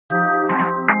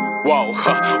Whoa,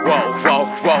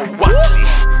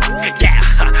 yeah.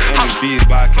 Any beats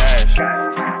by Cash.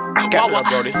 Catch it up,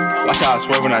 Brody. Watch how I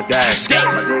swerve when I dash.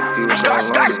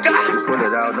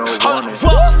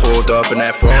 Pulled up in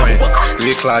that foreign,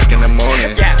 3 o'clock in the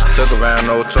morning. Took around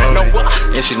no Tony,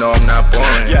 and she know I'm not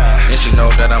boring. And she know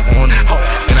that I'm horny,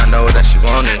 and I know that she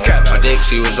want it. My dick,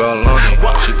 she was all on it.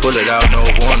 She pulled it out, no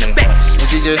warning. And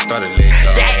she just started licking,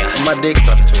 and my dick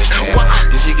started twitching.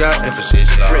 And she got in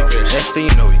position. Next thing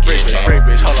you know, we get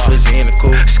busy in the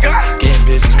coupe, getting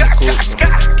busy in the coupe,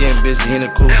 getting busy in the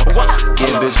coupe,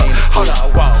 getting busy in the coupe.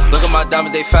 Look at my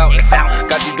diamonds, they fountain.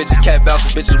 Got these bitches cat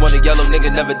bouncing, bitches want a yellow.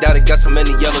 Nigga never doubted, got so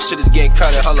many yellow, shit is getting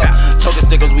crowded. Hold up, token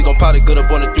stickers, we gon' powder good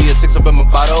up on the 3 or 6 up in my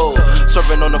bottle.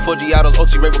 Serving on the 4 Giatos,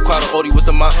 OT Ray Requado, Odie was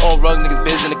to my own rug. Niggas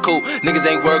biz in the coupe, niggas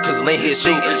ain't work cause lane hit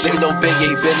shoot. Nigga don't been, yeah,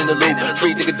 he been in the loop.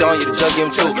 Free nigga Don, you the jug, give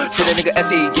him 2. Free that nigga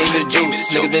SE, he gave me the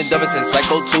juice. Nigga been dumbin' since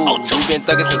Psycho 2. We been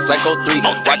thuggin' since Psycho 3.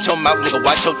 Watch your mouth, nigga,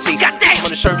 watch your teeth. On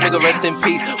the shirt, nigga, rest in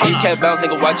peace. When you cat bounce,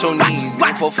 nigga, watch your knees.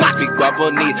 Nigga 450, speak guap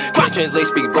on knees. Can't translate,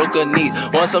 speak broke her knees.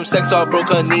 Want some sex, so I broke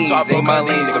her knees. Ain't my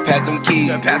lane, nigga, pass them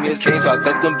keys. Give me this thing, so I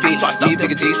duck them beats. Need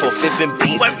bigger G's for 5th and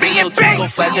beans. Bitch, no 2 go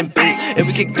flats and beans. And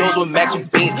we kick doors with Max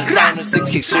with beans. Silent on 6,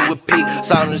 kick shit with P.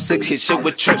 Silent on 6, hit shit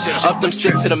with trips. Up them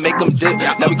sticks, hit them, make them dip.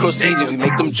 Now we cross seasons, we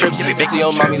make them trips. Missy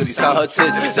on mommy, let me sign her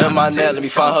tits. Send my net, let me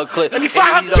find her clip. Let me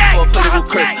find her up for a political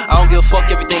Chris. I don't give a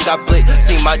fuck, everything got blick.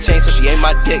 See my chain, so she ain't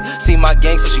my dick. See my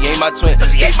gang, so she ain't my twin.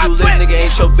 If you live, nigga,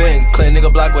 ain't your bang. Clean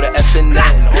nigga block with an F and N.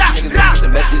 Hope niggas get the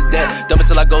message dead. Dumb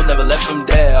until I go, never left from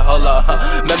there. Hold up,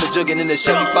 remember jugging in the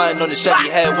Chevy, flying on the Chevy.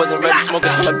 Head wasn't ready,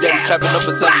 smoking till I'm dead. Trapping up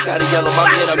a celly, got a yellow,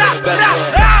 mommy, and I'm in the better.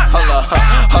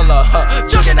 Hold up,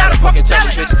 jugging out of fucking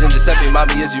telly. Bitches in Giuseppe,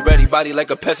 mommy, is you ready? Body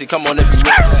like a Pepsi, come on if you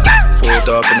ready. Pulled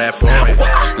up in that foreign,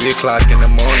 3 o'clock in the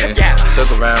morning.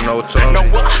 Took around no Tony,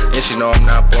 and she know I'm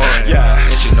not boring.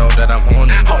 And she know that I'm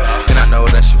horny, and I know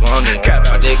that she want it.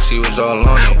 My dick, she was all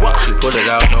on it. She put it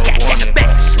out, no warning.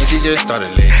 And she just started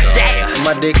licking, and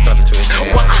my dick started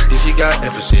twitching. And she got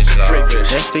in position.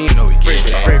 Next thing you know, we get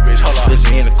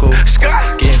busy in the coupe,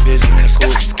 getting busy in the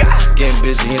coupe, getting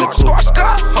busy in the coupe,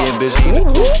 getting busy in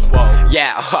the coupe.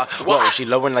 Yeah, whoa, she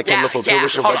lowin' like a little bill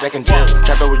with your white jack and drill.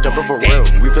 Trapper was jumping for real.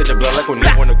 We play the blood like when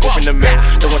they wanna go in the mill.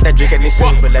 Don't want that drink any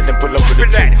soon, but let them pull up with a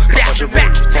 2. Bunch of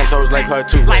rings, 10 toes like her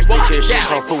too. Like big kid shit,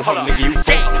 kung fu, huh, nigga, you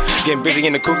fool. Getting busy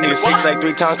in the coupe, nigga 6 like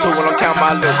 3 times 2 when I'm count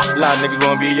my loot. Lot of niggas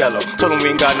wanna be yellow, told them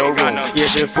we ain't got no room. Yeah,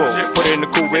 shit full, put it in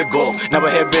the coupe with gold. Now a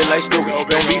head bit like Stewie,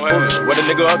 don't be foolish. What a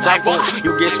nigga up top for,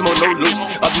 you get smoke, no loose,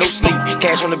 up no sleep.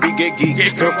 Cash on the beat, get geek.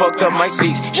 Girl fucked up my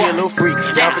seats, she a little freak.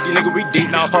 Down 50 nigga, we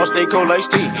deep. Heart stay cold like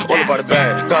tea. All about the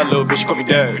bag. Got a little bitch, she call me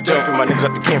dad. Tell free my niggas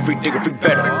up the can, free digger, free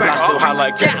better. Block still high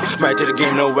like kettle. Might to the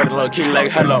game, no weather, low key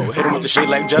like hello. Hit him with the shit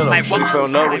like jello. Shorty fell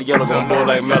in love with the yellow, gon' blow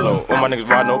like mellow. All my niggas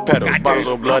ride no pedals. Bottles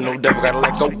of blood, no devil, gotta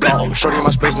let go. Shorty in my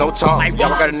space, no time. Y'all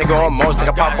got a nigga on most, think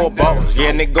I pop 4 balls.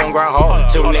 Yeah, nigga gon' grind hard.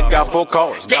 Till nigga got 4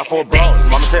 calls, got 4 bras.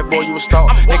 Mama said, boy, you a star.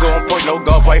 Nigga on point, no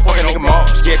golf, boy, fucking nigga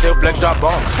moms. Scared till flex drop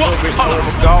bombs. Little bitch, know I'm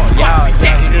a god. Yeah,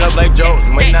 eat it up like Joe's.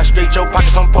 Might not straight your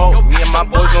pockets on pole. Me and my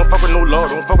boys don't fuck with no law,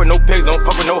 don't fuck with no pigs, don't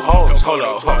fuck with no hoes. Hold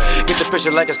up, get the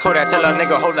picture like it's Kodak. Tell a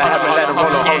nigga, hold up, have me let him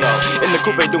roll up, hold up. In the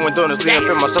coupe, doing donuts, lean up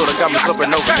in my soda, got me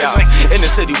slipping over, y'all. In the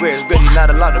city where it's really not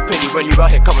a lot of pity when you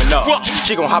out here coming up.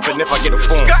 She gon' hop in if I get a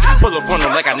phone. Pull up on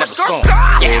them like I never saw him.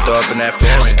 Pulled up in that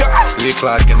foreign, 3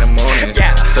 o'clock in the morning.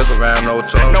 Took around no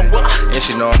Tony, and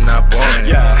she know I'm not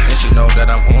boring. And she know that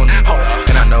I'm horny,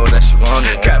 and I know that she want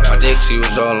it. My dick, she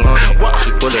was all on it.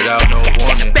 She put it out, no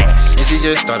warning. And she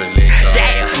just started licking,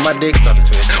 and my dick started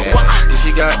twitching. And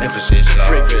she got in position.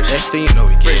 Next thing you know,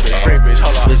 we get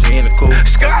busy in the coupe,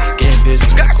 getting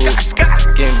busy in the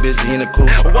coupe, getting busy in the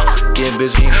coupe, getting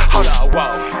busy in the coupe.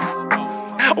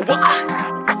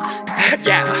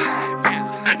 Yeah,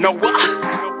 no what?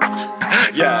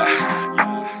 Yeah,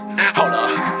 hold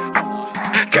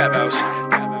up, cat bounce.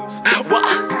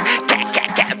 What?